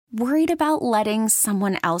Worried about letting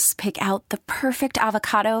someone else pick out the perfect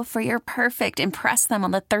avocado for your perfect impress them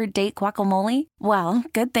on the third date guacamole? Well,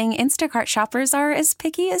 good thing Instacart shoppers are as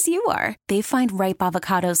picky as you are. They find ripe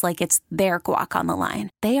avocados like it's their guac on the line.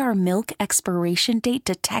 They are milk expiration date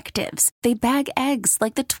detectives. They bag eggs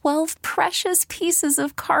like the 12 precious pieces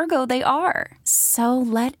of cargo they are. So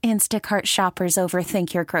let Instacart shoppers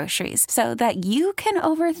overthink your groceries so that you can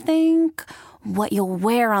overthink what you'll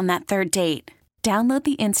wear on that third date. Download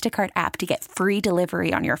the Instacart app to get free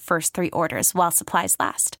delivery on your first 3 orders while supplies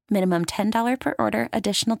last. Minimum $10 per order.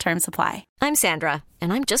 Additional terms apply. I'm Sandra,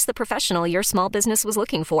 and I'm just the professional your small business was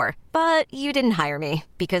looking for. But you didn't hire me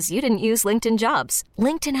because you didn't use LinkedIn Jobs.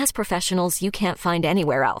 LinkedIn has professionals you can't find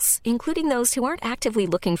anywhere else, including those who aren't actively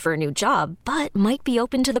looking for a new job, but might be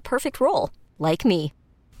open to the perfect role, like me.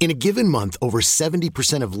 In a given month, over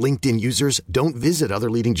 70% of LinkedIn users don't visit other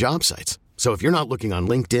leading job sites. So if you're not looking on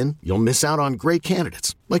LinkedIn, you'll miss out on great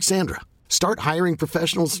candidates like Sandra. Start hiring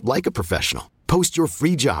professionals like a professional. Post your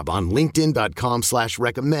free job on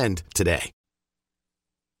linkedin.com/recommend today.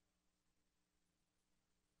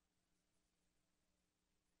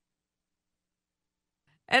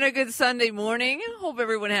 And a good Sunday morning. Hope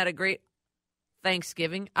everyone had a great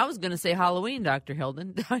Thanksgiving. I was going to say Halloween, Dr.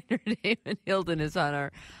 Hilden. Dr. David Hilden is on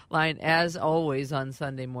our line, as always, on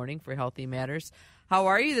Sunday morning for Healthy Matters. How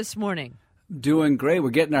are you this morning? Doing great. We're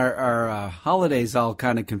getting our holidays all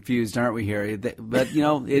kind of confused, aren't we here? But, you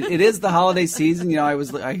know, it is the holiday season. You know, I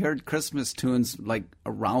heard Christmas tunes like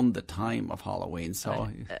around the time of Halloween. So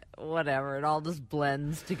whatever. It all just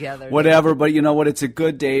blends together. Whatever. But you know what? It's a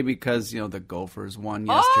good day because, you know, the Gophers won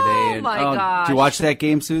yesterday. Oh, my gosh. Did you watch that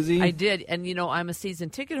game, Susie? I did. And, you know, I'm a season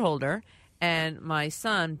ticket holder. And my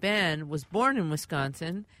son, Ben, was born in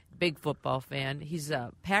Wisconsin. Big football fan. He's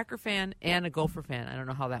a Packer fan and a Gopher fan. I don't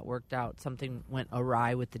know how that worked out. Something went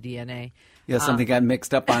awry with the DNA. Yeah, something got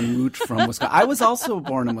mixed up en route from Wisconsin. I was also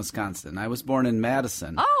born in Wisconsin. I was born in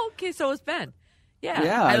Madison. Oh, okay. So was Ben.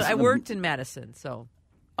 Yeah. I worked in Madison, so.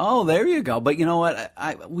 Oh, there you go. But you know what?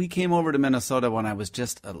 We came over to Minnesota when I was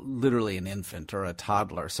just literally an infant or a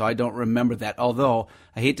toddler, so I don't remember that. Although,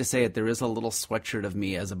 I hate to say it, there is a little sweatshirt of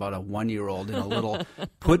me as about a 1-year-old in a little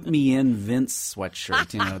Put Me In Vince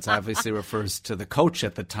sweatshirt. You know, it obviously refers to the coach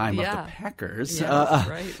at the time of the Packers. Yes,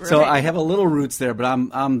 right. So I have a little roots there, but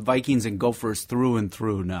I'm Vikings and Gophers through and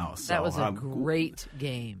through now. So, that was a great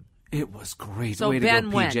game. It was great. So Way Ben to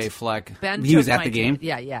go, went. PJ Fleck. Ben he was took at the game?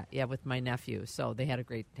 Yeah, with my nephew. So they had a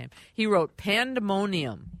great time. He wrote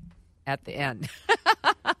Pandemonium at the end.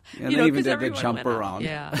 And they even did the jump around.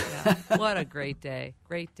 Yeah. What a great day.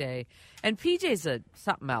 Great day. And PJ's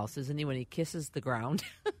something else, isn't he, when he kisses the ground?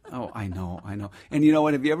 Oh, I know. And you know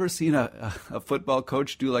what? Have you ever seen a football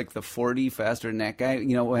coach do like the 40 faster than that guy?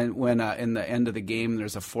 You know, when in the end of the game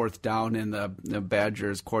there's a 4th down and the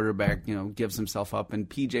Badgers quarterback, you know, gives himself up and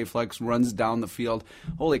PJ Flex runs down the field.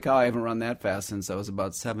 Holy cow, I haven't run that fast since I was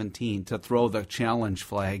about 17 to throw the challenge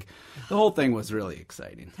flag. The whole thing was really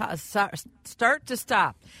exciting. Start to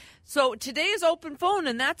stop. So today is open phone,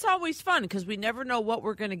 and that's always fun because we never know what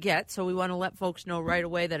we're going to get. So we want to let folks know right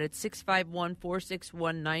away that it's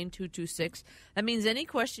 651-461-9226. That means any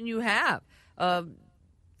question you have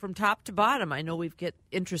from top to bottom. I know we get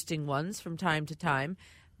interesting ones from time to time,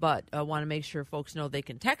 but I want to make sure folks know they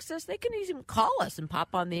can text us. They can even call us and pop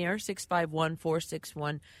on the air,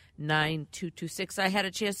 651-461-9226. I had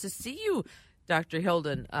a chance to see you, Dr.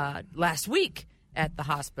 Hilden, last week at the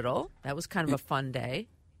hospital. That was kind of a fun day.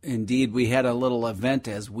 Indeed, we had a little event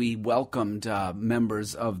as we welcomed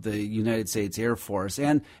members of the United States Air Force,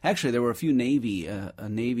 and actually there were a few Navy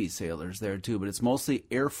sailors there too. But it's mostly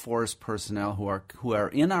Air Force personnel who are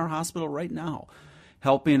in our hospital right now,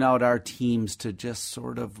 helping out our teams to just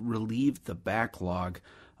sort of relieve the backlog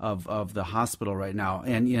of the hospital right now.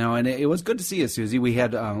 And you know, and it was good to see you, Susie. We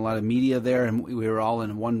had a lot of media there, and we were all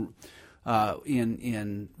in one.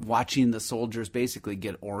 In watching the soldiers basically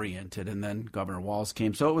get oriented, and then Governor Walz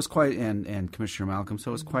came, so it was quite and Commissioner Malcolm,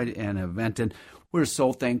 so it was quite an event, and we're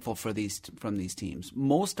so thankful for these teams.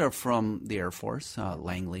 Most are from the Air Force,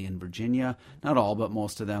 Langley in Virginia, not all, but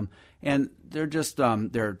most of them, and they're just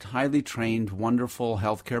they're highly trained, wonderful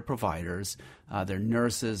healthcare providers. They're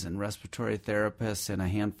nurses and respiratory therapists and a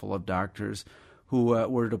handful of doctors who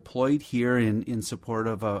were deployed here in support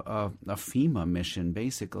of a FEMA mission,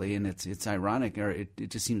 basically. And it's ironic, or it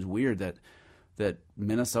just seems weird that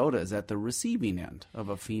Minnesota is at the receiving end of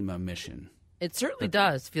a FEMA mission. It certainly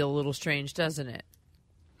does feel a little strange, doesn't it?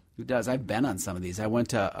 It does. I've been on some of these. I went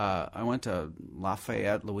to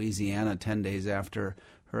Lafayette, Louisiana, 10 days after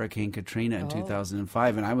Hurricane Katrina in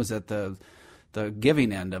 2005, and I was at the the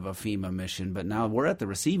giving end of a FEMA mission, but now we're at the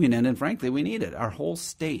receiving end, and frankly, we need it. Our whole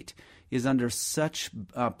state is under such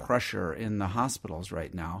pressure in the hospitals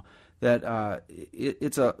right now that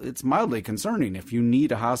it's mildly concerning if you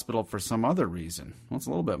need a hospital for some other reason. Well, it's a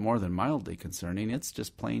little bit more than mildly concerning. It's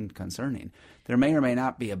just plain concerning. There may or may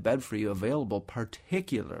not be a bed for you available,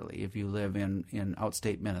 particularly if you live in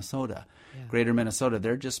outstate Minnesota. Yeah. Greater Minnesota,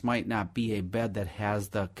 there just might not be a bed that has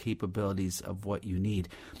the capabilities of what you need.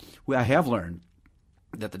 I have learned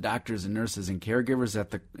that the doctors and nurses and caregivers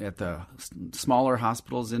at the smaller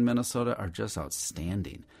hospitals in Minnesota are just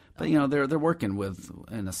outstanding. But they're working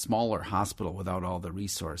in a smaller hospital without all the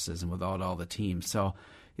resources and without all the teams. So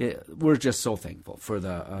we're just so thankful for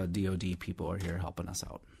the DoD people who are here helping us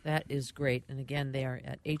out. That is great. And again, they are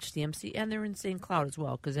at HCMC and they're in St. Cloud as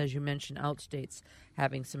well, because as you mentioned, outstates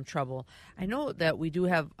having some trouble. I know that we do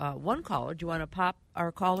have one caller. Do you want to pop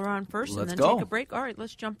our caller on first and then take a break? All right,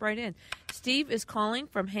 let's jump right in. Steve is calling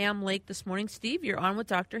from Ham Lake this morning. Steve, you're on with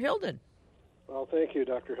Dr. Hilden. Well, thank you,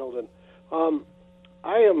 Dr. Hilden.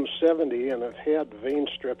 I am 70 and have had vein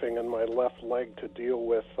stripping in my left leg to deal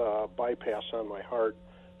with bypass on my heart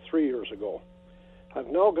 3 years ago. I've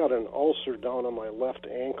now got an ulcer down on my left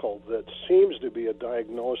ankle that seems to be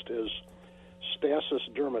diagnosed as stasis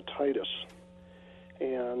dermatitis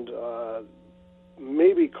and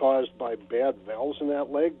maybe caused by bad valves in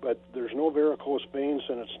that leg, but there's no varicose veins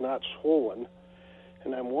and it's not swollen.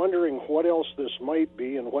 And I'm wondering what else this might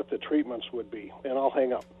be and what the treatments would be. And I'll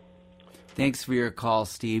hang up. Thanks for your call,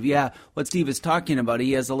 Steve. Yeah, what Steve is talking about,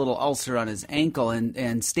 he has a little ulcer on his ankle,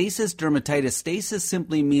 and stasis dermatitis, stasis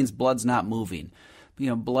simply means blood's not moving.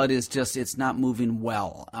 Blood is just, it's not moving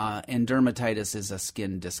well, and dermatitis is a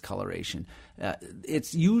skin discoloration.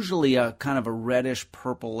 It's usually a kind of a reddish,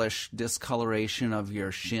 purplish discoloration of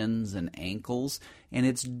your shins and ankles, and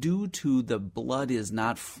it's due to the blood is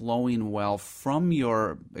not flowing well from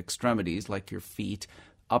your extremities, like your feet,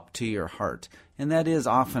 up to your heart. And that is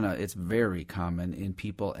often, it's very common in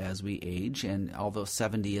people as we age. And although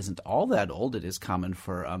 70 isn't all that old, it is common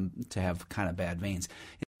for to have kind of bad veins.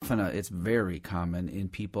 It's very common in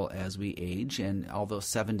people as we age, and although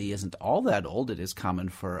 70 isn't all that old, it is common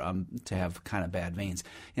for to have kind of bad veins.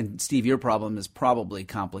 And Steve, your problem is probably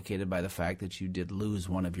complicated by the fact that you did lose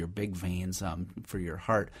one of your big veins for your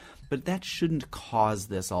heart, but that shouldn't cause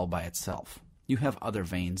this all by itself. You have other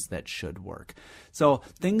veins that should work. So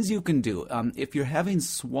things you can do, if you're having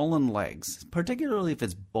swollen legs, particularly if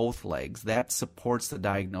it's both legs, that supports the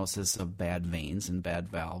diagnosis of bad veins and bad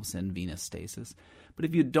valves and venous stasis. But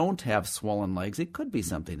if you don't have swollen legs, it could be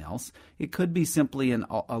something else. It could be simply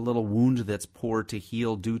a little wound that's poor to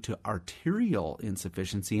heal due to arterial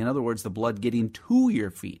insufficiency. In other words, the blood getting to your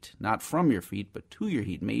feet, not from your feet, but to your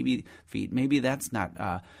feet. Maybe that's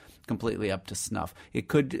not completely up to snuff. It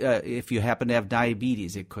could, if you happen to have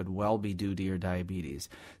diabetes, it could well be due to your diabetes.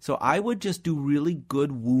 So I would just do really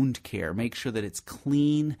good wound care. Make sure that it's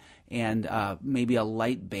clean and maybe a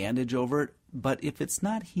light bandage over it. But if it's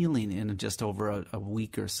not healing in just over a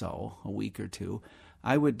week or so, a week or two,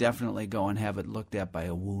 I would definitely go and have it looked at by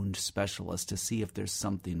a wound specialist to see if there's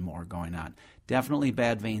something more going on. Definitely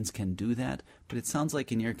bad veins can do that, but it sounds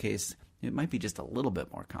like in your case, it might be just a little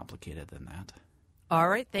bit more complicated than that. All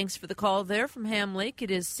right. Thanks for the call there from Ham Lake.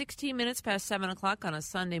 It is 16 minutes past 7 o'clock on a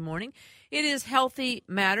Sunday morning. It is Healthy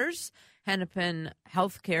Matters. Hennepin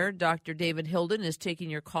Healthcare. Dr. David Hilden is taking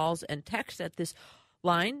your calls and texts at this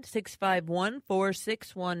line,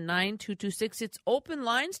 651-461-9226. It's open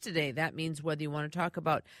lines today. That means whether you want to talk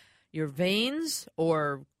about your veins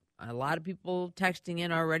or a lot of people texting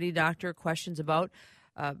in already, doctor, questions about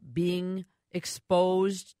being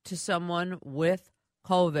exposed to someone with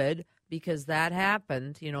COVID, because that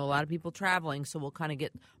happened. A lot of people traveling. So we'll kind of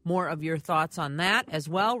get more of your thoughts on that as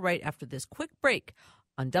well right after this quick break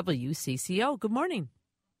on WCCO. Good morning.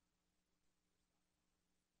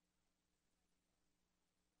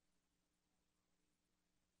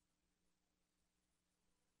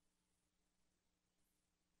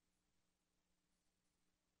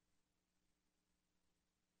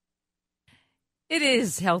 It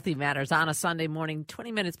is Healthy Matters on a Sunday morning,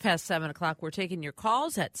 20 minutes past 7 o'clock. We're taking your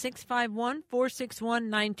calls at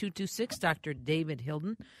 651-461-9226. Dr. David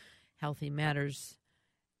Hilden, Healthy Matters,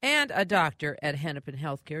 and a doctor at Hennepin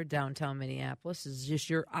Healthcare, downtown Minneapolis. This is just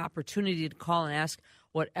your opportunity to call and ask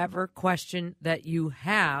whatever question that you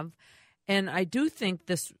have. And I do think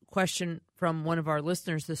this question from one of our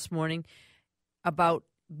listeners this morning about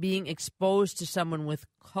being exposed to someone with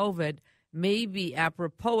COVID may be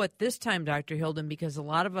apropos at this time, Dr. Hilden, because a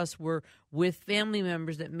lot of us were with family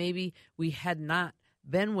members that maybe we had not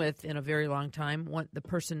been with in a very long time. The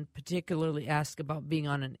person particularly asked about being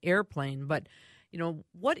on an airplane, but,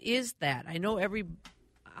 what is that? I know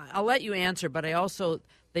I'll let you answer, but I also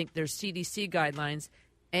think there's CDC guidelines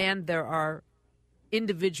and there are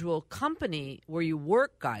individual company where you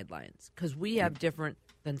work guidelines, because we have different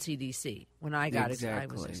than CDC. When I got it, I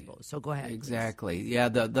was exposed. So go ahead. Exactly. Please. Yeah,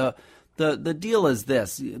 the deal is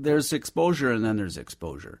this. There's exposure and then there's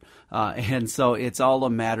exposure. And so it's all a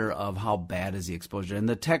matter of how bad is the exposure. And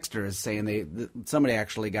the texter is saying somebody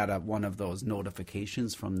actually got one of those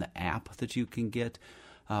notifications from the app that you can get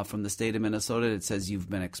from the state of Minnesota. It says you've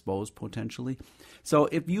been exposed potentially. So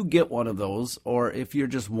if you get one of those, or if you're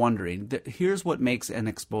just wondering, here's what makes an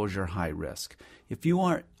exposure high risk. If you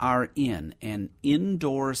are in an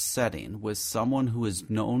indoor setting with someone who is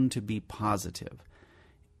known to be positive,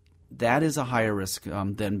 that is a higher risk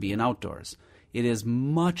than being outdoors. It is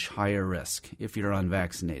much higher risk if you're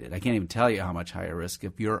unvaccinated. I can't even tell you how much higher risk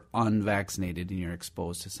if you're unvaccinated and you're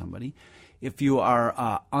exposed to somebody. If you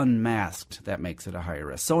are unmasked, that makes it a higher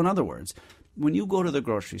risk. So in other words, when you go to the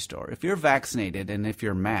grocery store, if you're vaccinated and if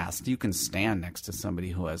you're masked, you can stand next to somebody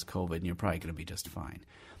who has COVID and you're probably going to be just fine.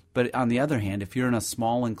 But on the other hand, if you're in a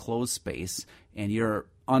small enclosed space and you're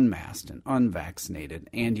unmasked and unvaccinated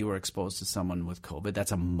and you were exposed to someone with COVID,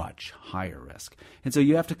 that's a much higher risk. And so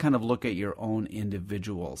you have to kind of look at your own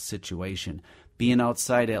individual situation. Being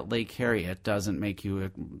outside at Lake Harriet doesn't make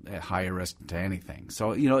you a higher risk to anything.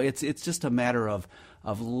 So, it's just a matter of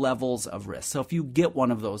levels of risk. So if you get one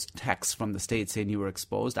of those texts from the state saying you were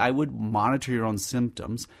exposed, I would monitor your own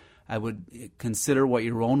symptoms. I would consider what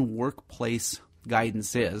your own workplace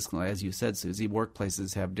guidance is. As you said, Susie,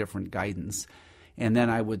 workplaces have different guidance. And then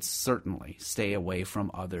I would certainly stay away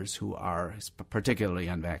from others who are particularly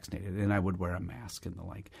unvaccinated, and I would wear a mask and the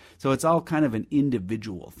like. So it's all kind of an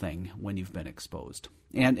individual thing when you've been exposed.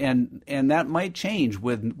 And that might change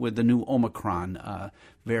with the new Omicron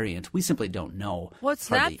variant. We simply don't know. What's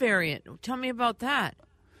that variant? Tell me about that.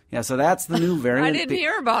 Yeah, so that's the new variant. I didn't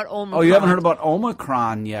hear about Omicron. Oh, you haven't heard about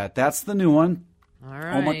Omicron yet. That's the new one. All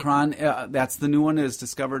right. Omicron, that's the new one. It was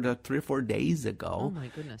discovered 3 or 4 days ago. Oh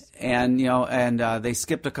my goodness! And they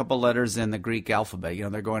skipped a couple letters in the Greek alphabet.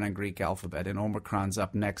 They're going on Greek alphabet, and Omicron's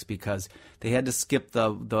up next because they had to skip the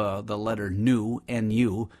letter nu,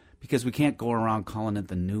 N-U, because we can't go around calling it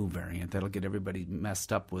the new variant. That'll get everybody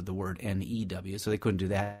messed up with the word N-E-W, so they couldn't do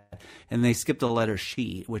that. And they skipped the letter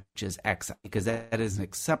she, which is X, because that is an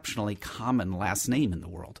exceptionally common last name in the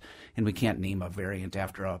world. And we can't name a variant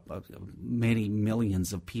after many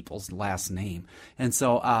millions of people's last name. And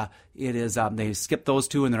so it is. They skipped those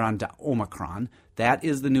two, and they're on to Omicron. That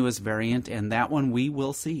is the newest variant, and that one we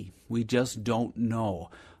will see. We just don't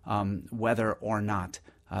know whether or not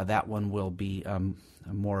that one will be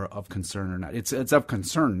more of concern or not. It's of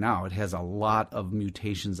concern now. It has a lot of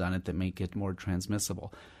mutations on it that make it more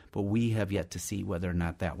transmissible. But we have yet to see whether or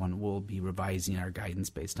not that one will be revising our guidance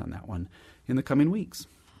based on that one in the coming weeks.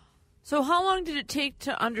 So how long did it take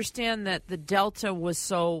to understand that the Delta was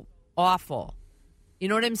so awful? You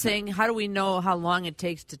know what I'm saying? How do we know how long it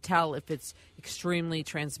takes to tell if it's extremely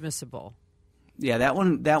transmissible? Yeah, that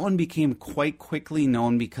one became quite quickly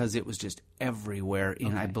known because it was just everywhere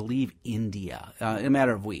in, I believe, India in a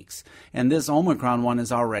matter of weeks. And this Omicron one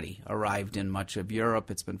has already arrived in much of Europe.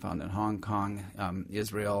 It's been found in Hong Kong,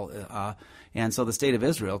 Israel. And so the state of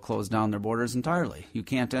Israel closed down their borders entirely. You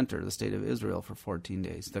can't enter the state of Israel for 14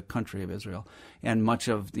 days, the country of Israel. And much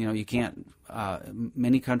of, you can't,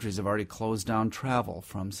 many countries have already closed down travel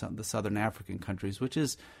from the southern African countries, which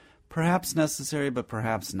is perhaps necessary, but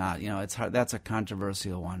perhaps not. It's hard. That's a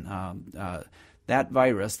controversial one. That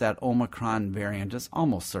virus, that Omicron variant, is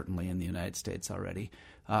almost certainly in the United States already.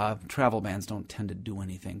 Travel bans don't tend to do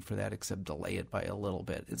anything for that except delay it by a little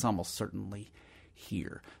bit. It's almost certainly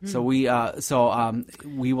here. So we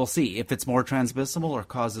will see if it's more transmissible or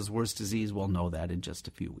causes worse disease. We'll know that in just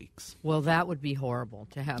a few weeks. Well, that would be horrible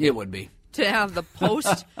to have. It would be to have the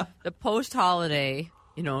post holiday.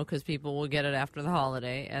 Because people will get it after the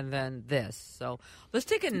holiday, and then this. So let's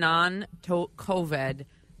take a non-COVID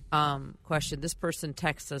question. This person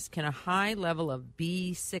texts us, can a high level of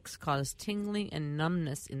B6 cause tingling and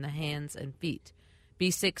numbness in the hands and feet?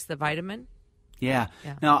 B6, the vitamin? Yeah.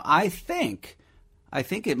 Now, I think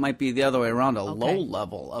it might be the other way around, low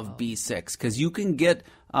level of B6, because you can get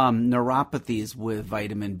neuropathies with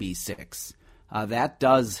vitamin B6. That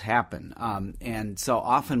does happen, and so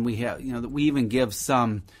often we have, we even give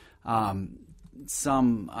some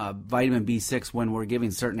vitamin B6 when we're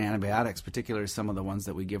giving certain antibiotics, particularly some of the ones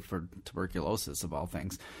that we give for tuberculosis, of all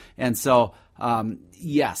things. And so,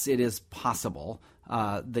 yes, it is possible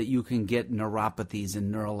that you can get neuropathies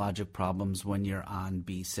and neurologic problems when you're on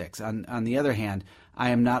B6. On the other hand, I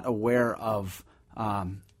am not aware of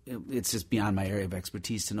it's just beyond my area of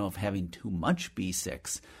expertise to know if having too much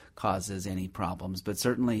B6 causes any problems, but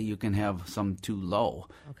certainly you can have some too low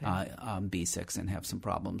B6 and have some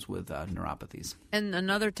problems with neuropathies. And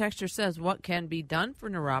another texter says, what can be done for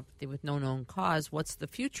neuropathy with no known cause? What's the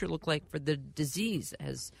future look like for the disease,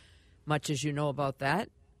 as much as you know about that?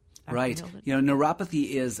 Right.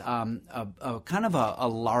 Neuropathy is a kind of a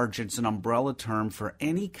large, it's an umbrella term for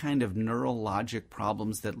any kind of neurologic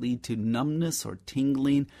problems that lead to numbness or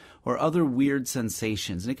tingling or other weird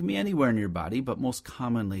sensations. And it can be anywhere in your body, but most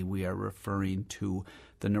commonly we are referring to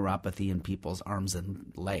the neuropathy in people's arms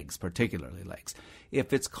and legs, particularly legs.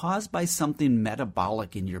 If it's caused by something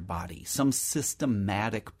metabolic in your body, some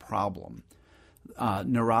systematic problem,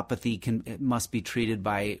 neuropathy must be treated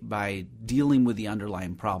by dealing with the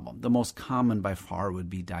underlying problem. The most common by far would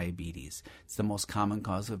be diabetes. It's the most common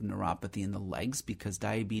cause of neuropathy in the legs because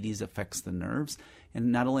diabetes affects the nerves.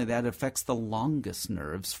 And not only that, it affects the longest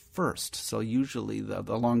nerves first. So usually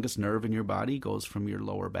the longest nerve in your body goes from your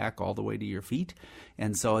lower back all the way to your feet.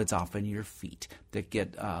 And so it's often your feet that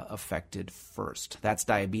get affected first. That's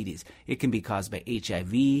diabetes. It can be caused by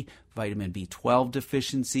HIV, vitamin B12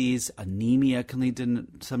 deficiencies, anemia can lead to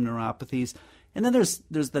some neuropathies. And then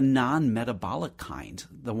there's the non-metabolic kind,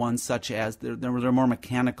 the ones such as they're more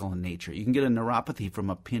mechanical in nature. You can get a neuropathy from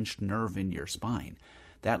a pinched nerve in your spine.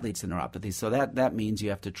 That leads to neuropathy. So that means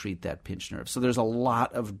you have to treat that pinched nerve. So there's a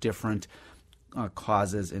lot of different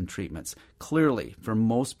causes and treatments. Clearly, for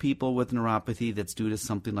most people with neuropathy that's due to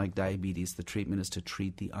something like diabetes, the treatment is to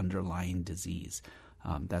treat the underlying disease.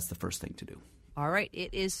 That's the first thing to do. All right.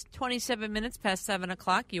 It is 27 minutes past 7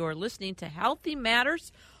 o'clock. You are listening to Healthy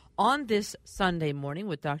Matters on this Sunday morning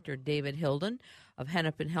with Dr. David Hilden of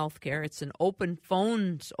Hennepin Healthcare. It's an open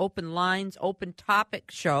phones, open lines, open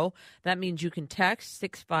topic show. That means you can text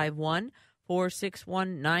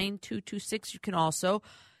 651-461-9226. You can also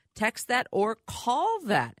text that or call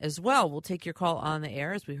that as well. We'll take your call on the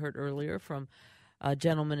air, as we heard earlier from a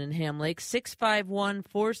gentleman in Ham Lake,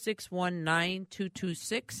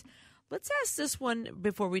 651-461-9226. Let's ask this one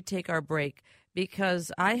before we take our break,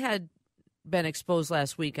 because I had been exposed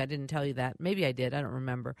last week. I didn't tell you that. Maybe I did. I don't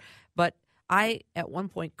remember. But I, at one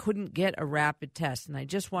point, couldn't get a rapid test, and I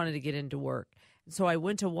just wanted to get into work. So I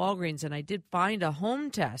went to Walgreens, and I did find a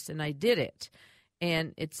home test, and I did it.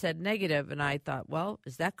 And it said negative, and I thought, well,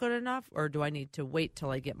 is that good enough, or do I need to wait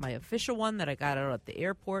till I get my official one that I got out at the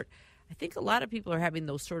airport? I think a lot of people are having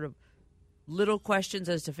those sort of little questions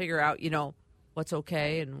as to figure out, what's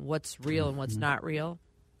okay and what's real and what's not real.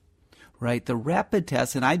 Right. The rapid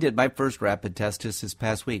test, and I did my first rapid test just this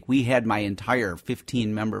past week. We had my entire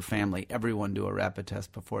 15-member family, everyone do a rapid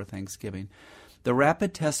test before Thanksgiving. The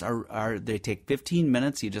rapid tests they take 15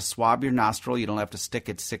 minutes. You just swab your nostril. You don't have to stick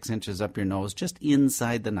it 6 inches up your nose, just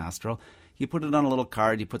inside the nostril. You put it on a little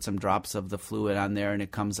card. You put some drops of the fluid on there, and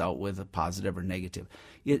it comes out with a positive or negative.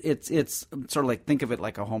 It's sort of like, think of it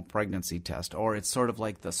like a home pregnancy test, or it's sort of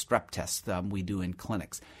like the strep test we do in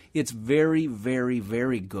clinics. It's very, very,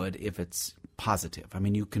 very good if it's positive. I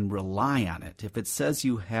mean, you can rely on it. If it says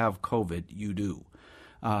you have COVID, you do.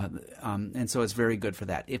 And so it's very good for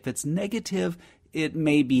that. If it's negative, it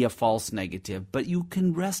may be a false negative, but you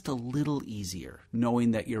can rest a little easier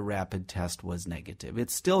knowing that your rapid test was negative.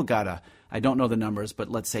 It's still got I don't know the numbers, but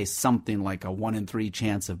let's say something like a 1 in 3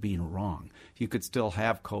 chance of being wrong. You could still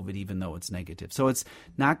have COVID even though it's negative. So it's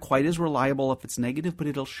not quite as reliable if it's negative, but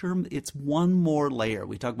it's one more layer.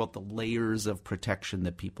 We talk about the layers of protection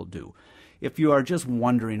that people do. If you are just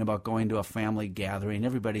wondering about going to a family gathering,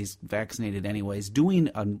 everybody's vaccinated anyways, doing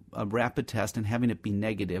a rapid test and having it be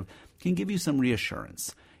negative can give you some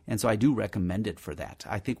reassurance. And so I do recommend it for that.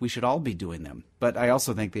 I think we should all be doing them. But I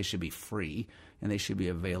also think they should be free and they should be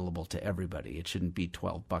available to everybody. It shouldn't be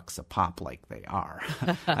 $12 a pop like they are.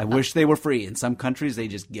 I wish they were free. In some countries, they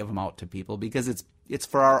just give them out to people because it's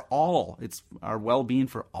for it's our well-being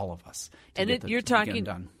for all of us. And you're talking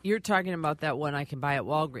about that one I can buy at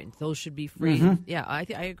Walgreens. Those should be free. Mm-hmm. Yeah, I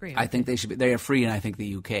agree. I think they should be. They are free, and I think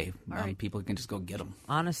the UK people can just go get them.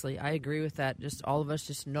 Honestly, I agree with that. Just all of us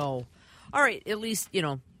just know. All right, at least,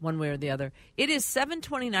 one way or the other. It is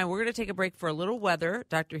 7:29. We're going to take a break for a little weather,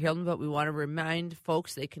 Dr. Hilden, but we want to remind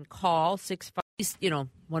folks they can call 65,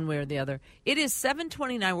 one way or the other. It is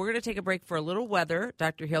 7:29. We're going to take a break for a little weather,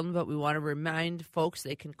 Dr. Hilden, but we want to remind folks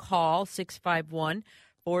they can call 651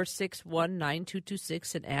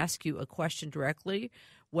 461-9226 and ask you a question directly,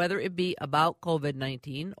 whether it be about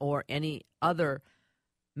COVID-19 or any other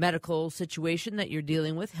medical situation that you're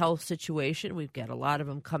dealing with, health situation. We've got a lot of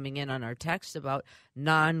them coming in on our text about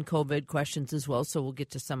non-COVID questions as well, so we'll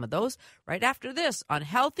get to some of those right after this on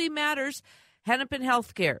Healthy Matters, Hennepin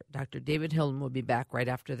Healthcare. Dr. David Hilden will be back right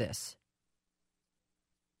after this.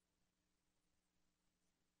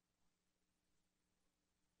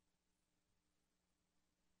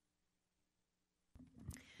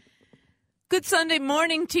 Good Sunday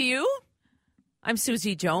morning to you. I'm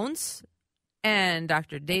Susie Jones, and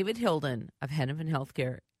Dr. David Hilden of Hennepin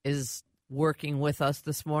Healthcare is working with us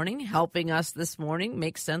this morning, helping us this morning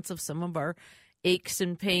make sense of some of our aches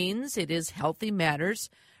and pains. It is Healthy Matters,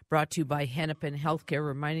 brought to you by Hennepin Healthcare,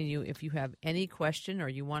 reminding you if you have any question or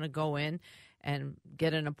you want to go in and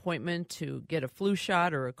get an appointment to get a flu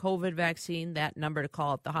shot or a COVID vaccine, that number to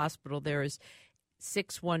call at the hospital there is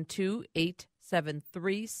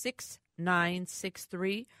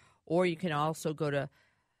 612-873-6963, or you can also go to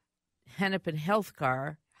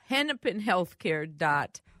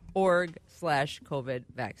hennepinhealthcare.org/COVID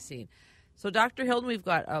vaccine. So, Dr. Hilden, we've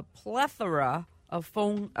got a plethora of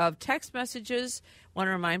text messages. Want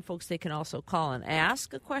to remind folks they can also call and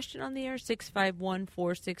ask a question on the air,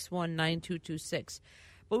 651-461-9226.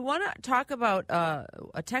 But we want to talk about a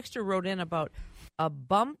texter wrote in about a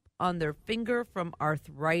bump on their finger from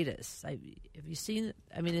arthritis. Have you seen?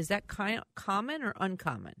 I mean, is that common or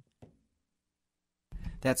uncommon?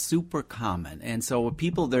 That's super common. And so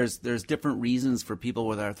people, there's different reasons for people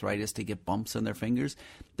with arthritis to get bumps on their fingers.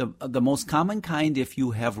 The most common kind, if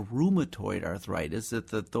you have rheumatoid arthritis,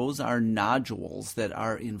 that those are nodules that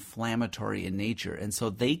are inflammatory in nature. And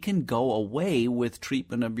so they can go away with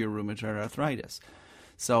treatment of your rheumatoid arthritis.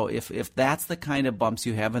 So if that's the kind of bumps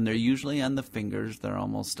you have, and they're usually on the fingers, they're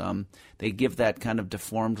almost they give that kind of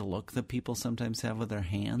deformed look that people sometimes have with their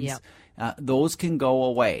hands. Yep. Those can go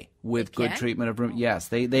away with good treatment of rheumatoid. Yes,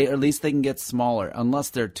 they at least they can get smaller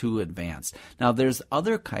unless they're too advanced. Now there's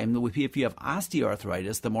other kind. If you have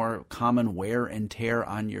osteoarthritis, the more common wear and tear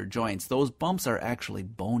on your joints, those bumps are actually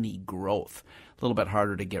bony growth. A little bit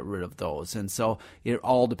harder to get rid of those, and so it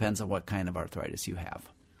all depends on what kind of arthritis you have.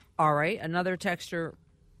 All right, another texter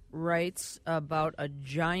writes about a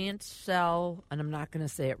giant cell, and I'm not going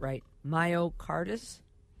to say it right, myocarditis.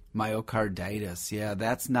 Myocarditis, yeah,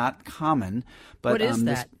 that's not common. But what is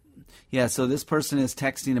that? So this person is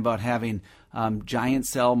texting about having giant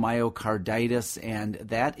cell myocarditis, and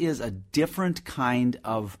that is a different kind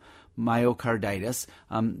of myocarditis.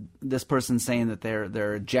 This person's saying that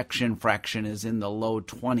their ejection fraction is in the low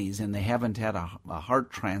 20s, and they haven't had a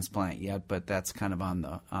heart transplant yet, but that's kind of on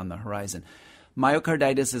the horizon.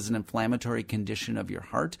 Myocarditis is an inflammatory condition of your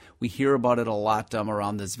heart. We hear about it a lot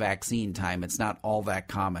around this vaccine time. It's not all that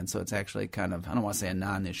common, so it's actually kind of, I don't want to say a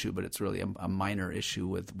non-issue, but it's really a minor issue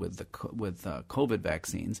with COVID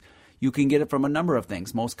vaccines. You can get it from a number of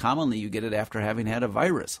things. Most commonly, you get it after having had a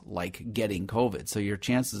virus, like getting COVID. So your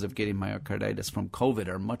chances of getting myocarditis from COVID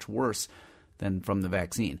are much worse than from the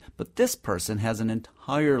vaccine. But this person has an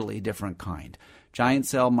entirely different kind. Giant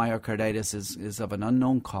cell myocarditis is of an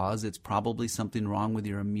unknown cause. It's probably something wrong with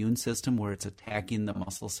your immune system where it's attacking the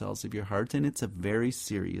muscle cells of your heart, and it's a very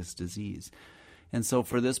serious disease. And so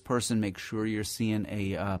for this person, make sure you're seeing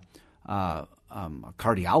a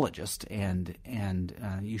cardiologist, and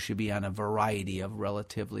you should be on a variety of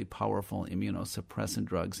relatively powerful immunosuppressant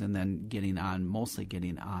drugs, and then mostly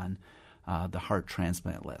getting on the heart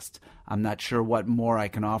transplant list. I'm not sure what more I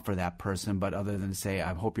can offer that person, but other than to say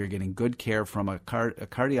I hope you're getting good care from a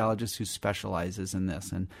cardiologist who specializes in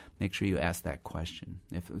this, and make sure you ask that question,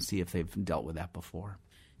 see if they've dealt with that before.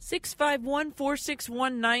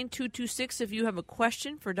 651-461-9226 if you have a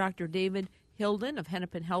question for Dr. David Hilden of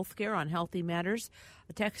Hennepin Healthcare on Healthy Matters.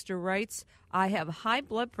 A texter writes, I have high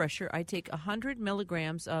blood pressure. I take 100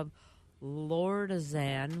 milligrams of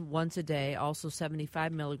Lordazan once a day, also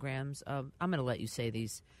 75 milligrams of, I'm going to let you say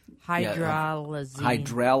these,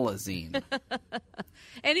 hydralazine.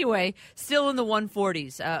 Anyway, still in the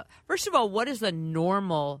 140s. First of all, what is the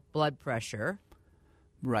normal blood pressure?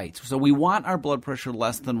 Right. So we want our blood pressure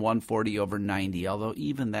less than 140/90, although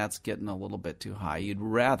even that's getting a little bit too high. You'd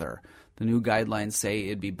rather, the new guidelines say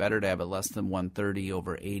it'd be better to have it less than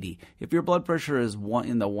 130/80. If your blood pressure is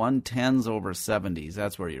in the 110s/70s,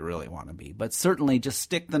 that's where you really want to be. But certainly just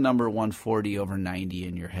stick the number 140/90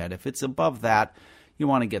 in your head. If it's above that, you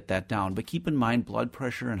want to get that down. But keep in mind, blood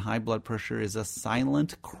pressure and high blood pressure is a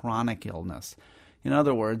silent chronic illness. In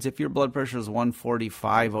other words, if your blood pressure is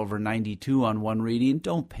 145/92 on one reading,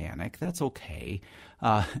 don't panic. That's okay.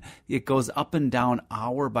 It goes up and down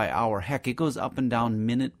hour by hour. Heck, it goes up and down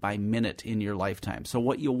minute by minute in your lifetime. So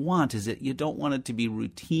what you want is that you don't want it to be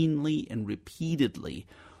routinely and repeatedly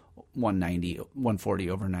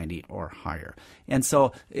 140/90 or higher. And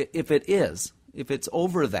so if it's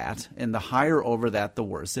over that, and the higher over that, the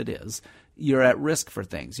worse it is, you're at risk for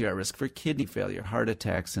things. You're at risk for kidney failure, heart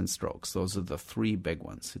attacks, and strokes. Those are the three big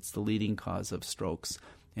ones. It's the leading cause of strokes,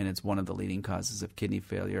 and it's one of the leading causes of kidney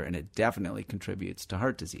failure, and it definitely contributes to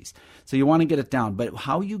heart disease. So you want to get it down, but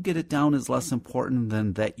how you get it down is less important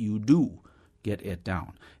than that you do get it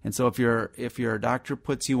down. And so if your doctor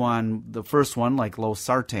puts you on the first one, like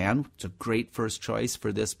losartan, it's a great first choice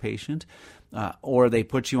for this patient, or they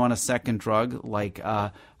put you on a second drug like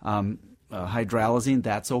hydralazine,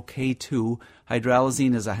 that's okay too.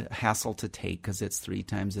 Hydralazine is a hassle to take because it's 3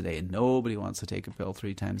 times a day, and nobody wants to take a pill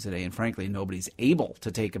 3 times a day. And frankly, nobody's able to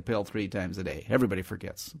take a pill 3 times a day. Everybody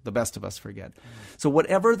forgets. The best of us forget. So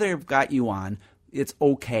whatever they've got you on, it's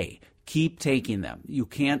okay. Keep taking them. You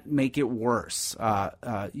can't make it worse.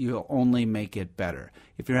 You'll only make it better.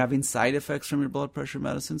 If you're having side effects from your blood pressure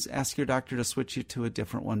medicines, ask your doctor to switch you to a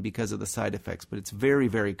different one because of the side effects. But it's very,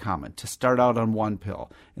 very common to start out on one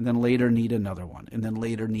pill and then later need another one and then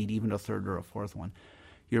later need even a third or a fourth one.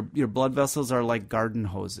 Your blood vessels are like garden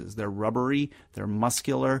hoses. They're rubbery, they're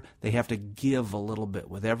muscular, they have to give a little bit.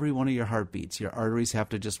 With every one of your heartbeats, your arteries have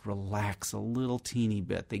to just relax a little teeny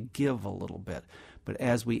bit. They give a little bit. But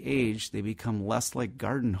as we age, they become less like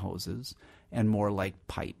garden hoses and more like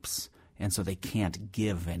pipes. And so they can't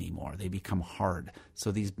give anymore. They become hard.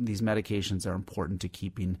 So these medications are important to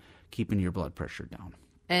keeping your blood pressure down.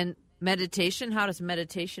 And meditation, how does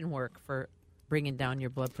meditation work for bringing down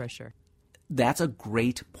your blood pressure? That's a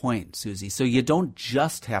great point, Susie. So you don't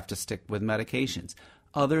just have to stick with medications.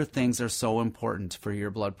 Other things are so important for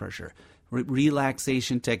your blood pressure.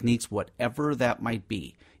 Relaxation techniques, whatever that might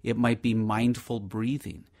be. It might be mindful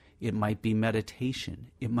breathing. It might be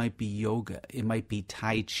meditation. It might be yoga. It might be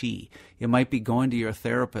Tai Chi. It might be going to your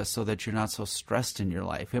therapist so that you're not so stressed in your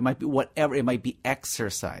life. It might be whatever. It might be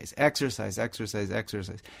exercise.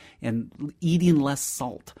 And eating less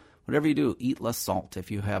salt. Whatever you do, eat less salt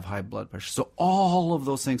if you have high blood pressure. So all of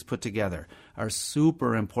those things put together are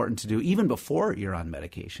super important to do even before you're on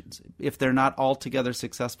medications. If they're not altogether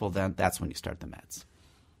successful, then that's when you start the meds.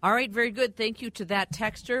 All right, very good. Thank you to that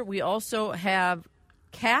texter. We also have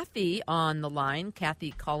Kathy on the line.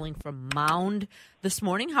 Kathy calling from Mound this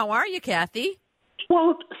morning. How are you, Kathy?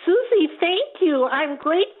 Well, Susie, thank you. I'm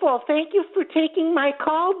grateful. Thank you for taking my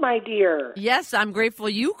call, my dear. Yes, I'm grateful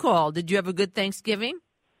you called. Did you have a good Thanksgiving?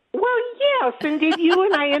 Well, yes, and did you,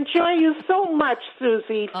 and I enjoy you so much,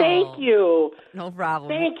 Susie. Thank you. No problem.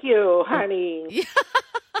 Thank you, honey.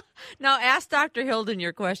 Now, ask Dr. Hilden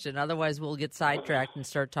your question. Otherwise, we'll get sidetracked and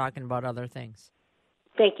start talking about other things.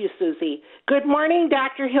 Thank you, Susie. Good morning,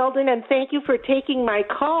 Dr. Hilden, and thank you for taking my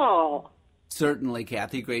call. Certainly,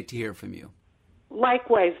 Kathy. Great to hear from you.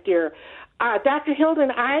 Likewise, dear. Dr.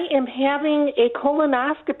 Hilden, I am having a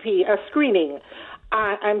colonoscopy, a screening.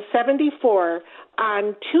 I'm 74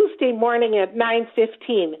 on Tuesday morning at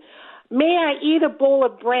 9:15. May I eat a bowl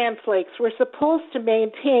of bran flakes? We're supposed to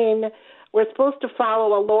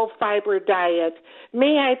follow a low-fiber diet.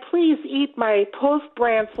 May I please eat my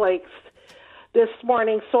post-bran flakes this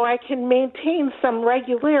morning so I can maintain some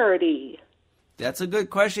regularity? That's a good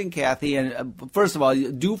question, Kathy. And first of all,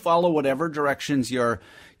 do follow whatever directions your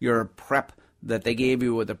prep that they gave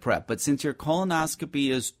you with the prep. But since your colonoscopy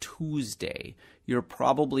is Tuesday, you're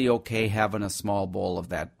probably okay having a small bowl of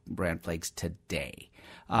that bran flakes today.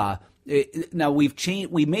 Now we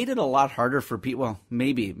made it a lot harder for people. Well,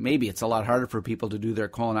 maybe it's a lot harder for people to do their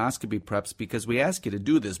colonoscopy preps because we ask you to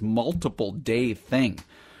do this multiple day thing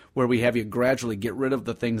where we have you gradually get rid of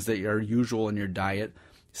the things that are usual in your diet,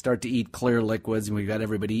 start to eat clear liquids, and we've got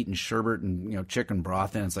everybody eating sherbet and chicken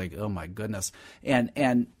broth, and it's like, oh my goodness, and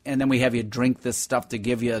then we have you drink this stuff to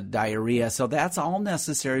give you diarrhea. So that's all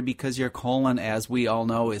necessary because your colon, as we all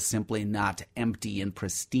know, is simply not empty and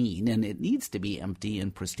pristine, and it needs to be empty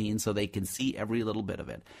and pristine so they can see every little bit of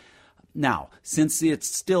it. Now, since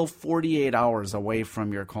it's still 48 hours away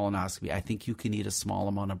from your colonoscopy, I think you can eat a small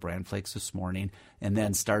amount of bran flakes this morning and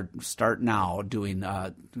then start now doing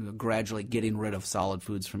gradually getting rid of solid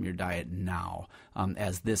foods from your diet now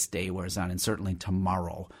as this day wears on, and certainly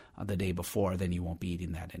tomorrow, the day before, then you won't be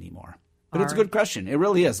eating that anymore. But it's a good question. It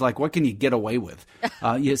really is. Like, what can you get away with?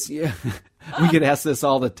 We get asked this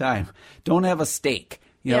all the time. Don't have a steak.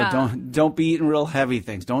 You know, don't be eating real heavy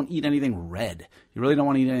things. Don't eat anything red. You really don't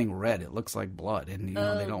want to eat anything red. It looks like blood, and you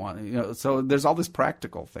know they don't want. You know, so there's all these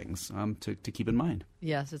practical things to keep in mind.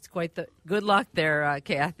 Yes, it's quite the good luck there,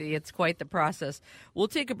 Kathy. It's quite the process. We'll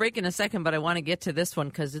take a break in a second, but I want to get to this one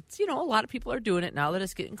because it's a lot of people are doing it now that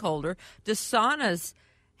it's getting colder. Do saunas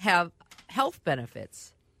have health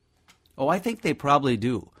benefits? Oh, I think they probably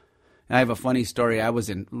do. I have a funny story. I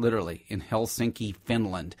was literally in Helsinki,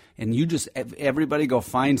 Finland, and everybody go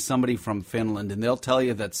find somebody from Finland, and they'll tell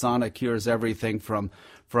you that sauna cures everything from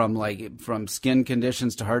skin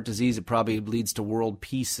conditions to heart disease. It probably leads to world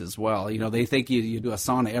peace as well. You know, they think you do a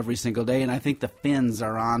sauna every single day, and I think the Finns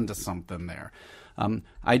are on to something there.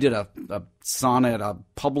 I did a sauna at a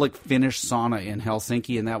public Finnish sauna in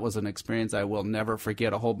Helsinki, and that was an experience I will never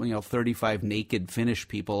forget. A whole 35 naked Finnish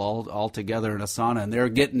people all together in a sauna, and they're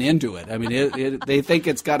getting into it. I mean, they think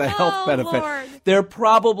it's got a health benefit. Lord. They're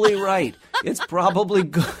probably right. It's probably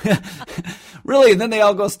good. Really, and then they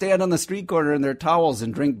all go stand on the street corner in their towels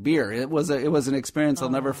and drink beer. It was an experience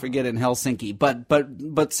I'll never forget in Helsinki.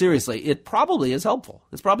 But seriously, it probably is helpful.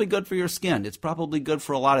 It's probably good for your skin. It's probably good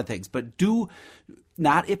for a lot of things. But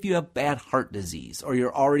not if you have bad heart disease or you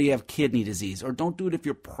already have kidney disease, or don't do it if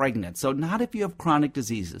you're pregnant. So not if you have chronic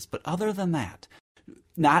diseases. But other than that,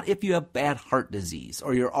 not if you have bad heart disease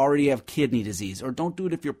or you already have kidney disease, or don't do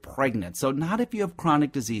it if you're pregnant. So not if you have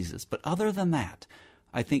chronic diseases. But other than that,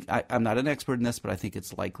 I think I'm not an expert in this, but I think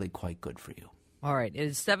it's likely quite good for you. All right. It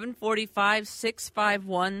is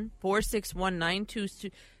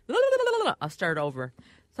 745-651-461922. I'll start over.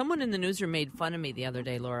 Someone in the newsroom made fun of me the other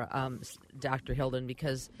day, Laura, Dr. Hilden,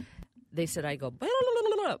 because they said I go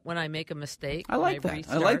when I make a mistake. I like that.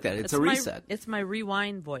 Restart. I like that. It's a reset. It's my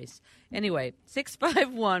rewind voice. Anyway,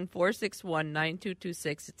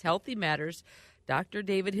 651-461-9226. It's Healthy Matters. Dr.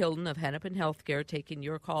 David Hilden of Hennepin Healthcare taking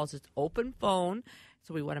your calls. It's open phone,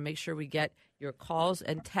 so we want to make sure we get your calls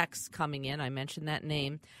and texts coming in. I mentioned that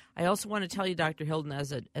name. I also want to tell you, Dr. Hilden,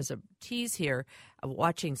 as a tease here,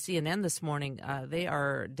 watching CNN this morning, they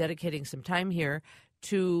are dedicating some time here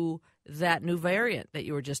to that new variant that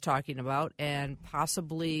you were just talking about, and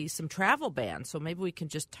possibly some travel bans. So maybe we can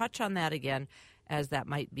just touch on that again, as that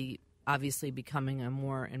might be obviously becoming a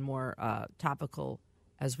more and more topical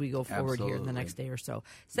as we go forward here in the next day or so.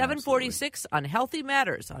 746 on Healthy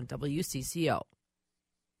Matters on WCCO.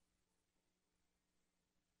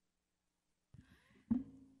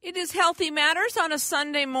 It is Healthy Matters on a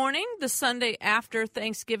Sunday morning, the Sunday after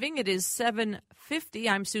Thanksgiving. It is 7:50.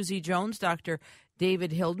 I'm Susie Jones, Dr.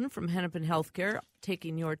 David Hilden from Hennepin Healthcare,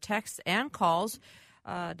 taking your texts and calls.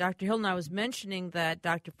 Dr. Hilden, I was mentioning that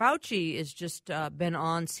Dr. Fauci has just been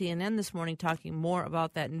on CNN this morning talking more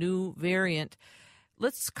about that new variant.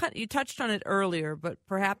 You touched on it earlier, but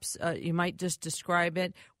perhaps you might just describe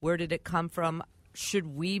it. Where did it come from? Should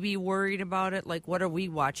we be worried about it? Like, what are we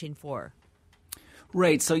watching for?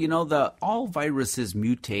 Right. So, all viruses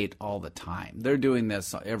mutate all the time. They're doing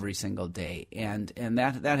this every single day. And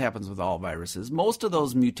that happens with all viruses. Most of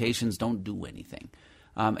those mutations don't do anything.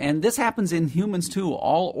 And this happens in humans, too.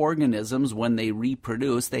 All organisms, when they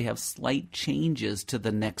reproduce, they have slight changes to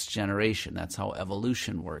the next generation. That's how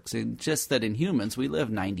evolution works. It's just that in humans, we live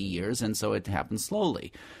 90 years, and so it happens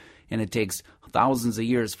slowly. And it takes thousands of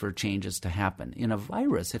years for changes to happen. In a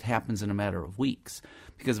virus, it happens in a matter of weeks,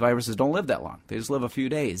 because viruses don't live that long. They just live a few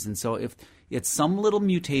days. And so if it's some little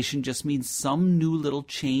mutation, just means some new little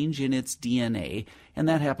change in its DNA, and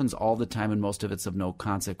that happens all the time, and most of it's of no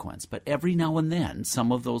consequence. But every now and then,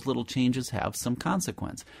 some of those little changes have some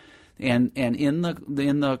consequence. And in the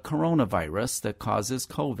coronavirus that causes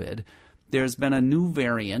COVID, there's been a new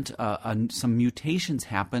variant. Some mutations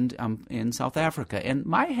happened in South Africa. And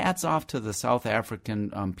my hat's off to the South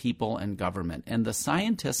African people and government. And the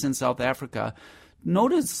scientists in South Africa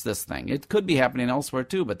noticed this thing. It could be happening elsewhere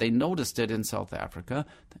too, but they noticed it in South Africa.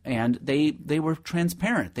 And they were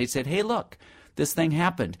transparent. They said, hey, look, this thing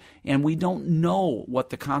happened. And we don't know what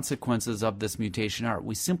the consequences of this mutation are.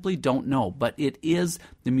 We simply don't know. But the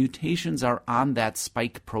mutations are on that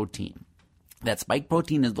spike protein. That spike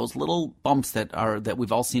protein is those little bumps that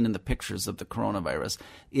we've all seen in the pictures of the coronavirus.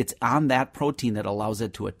 It's on that protein that allows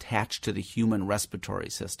it to attach to the human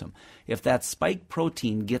respiratory system. If that spike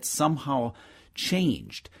protein gets somehow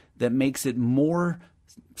changed that makes it more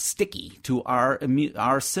sticky to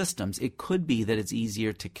our systems, it could be that it's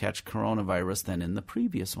easier to catch coronavirus than in the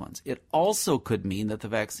previous ones. It also could mean that the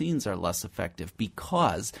vaccines are less effective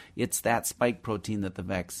because it's that spike protein that the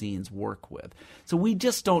vaccines work with. So we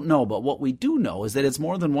just don't know, but what we do know is that it's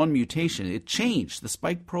more than one mutation. It changed. The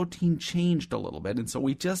spike protein changed a little bit, and so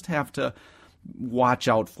we just have to watch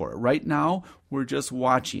out for it. Right now, we're just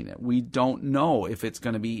watching it. We don't know if it's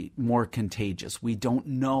going to be more contagious. We don't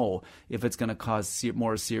know if it's going to cause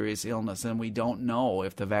more serious illness, and we don't know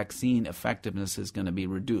if the vaccine effectiveness is going to be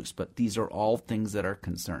reduced. But these are all things that are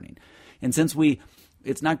concerning. And since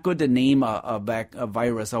it's not good to name a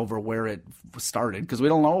virus over where it started, because we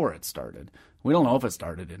don't know where it started. We don't know if it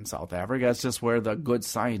started in South Africa. It's just where the good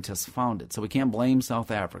scientists found it. So we can't blame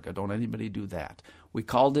South Africa. Don't anybody do that. We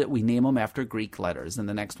name them after Greek letters, and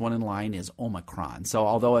the next one in line is Omicron. So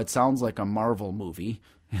although it sounds like a Marvel movie,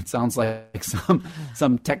 it sounds like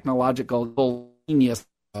some technological genius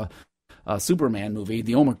Superman movie,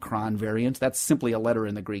 the Omicron variant, that's simply a letter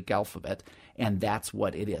in the Greek alphabet, and that's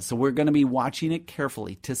what it is. So we're going to be watching it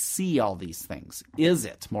carefully to see all these things. Is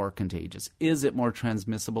it more contagious? Is it more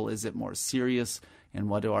transmissible? Is it more serious? And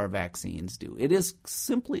what do our vaccines do? It's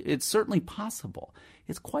certainly possible.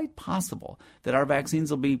 It's quite possible that our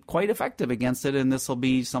vaccines will be quite effective against it, and this will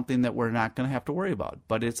be something that we're not going to have to worry about.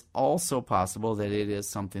 But it's also possible that it is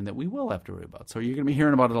something that we will have to worry about. So you're going to be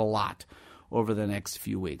hearing about it a lot over the next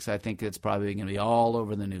few weeks. I think it's probably going to be all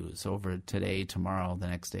over the news, over today, tomorrow, the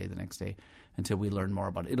next day, until we learn more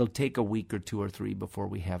about it. It'll take a week or two or three before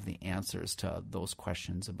we have the answers to those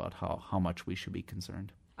questions about how much we should be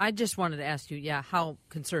concerned. I just wanted to ask you, how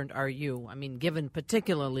concerned are you? I mean, given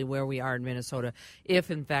particularly where we are in Minnesota, if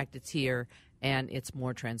in fact it's here and it's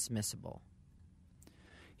more transmissible.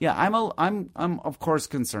 Yeah, I'm of course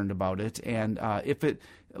concerned about it, and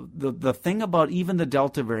the thing about even the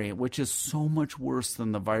Delta variant, which is so much worse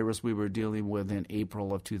than the virus we were dealing with in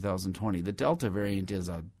April of 2020, the Delta variant is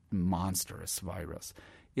a monstrous virus.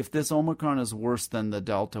 If this Omicron is worse than the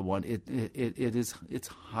Delta one, it's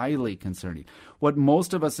highly concerning. What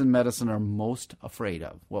most of us in medicine are most afraid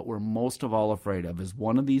of, what we're most of all afraid of, is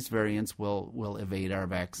one of these variants will evade our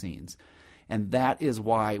vaccines. And that is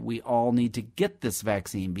why we all need to get this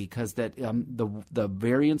vaccine, because that the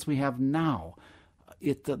variants we have now,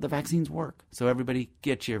 the vaccines work. So everybody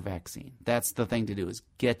get your vaccine. That's the thing to do, is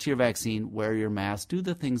get your vaccine, wear your mask, do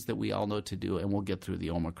the things that we all know to do, and we'll get through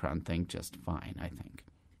the Omicron thing just fine, I think.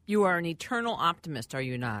 You are an eternal optimist, are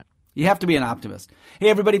you not? You have to be an optimist. Hey,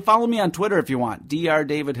 everybody, follow me on Twitter if you want. Dr.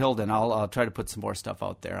 David Hilden. I'll try to put some more stuff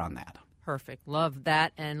out there on that. Perfect. Love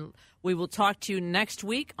that. And we will talk to you next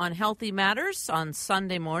week on Healthy Matters on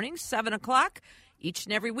Sunday morning, 7 o'clock, each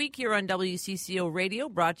and every week here on WCCO Radio,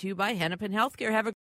 brought to you by Hennepin Healthcare. Have a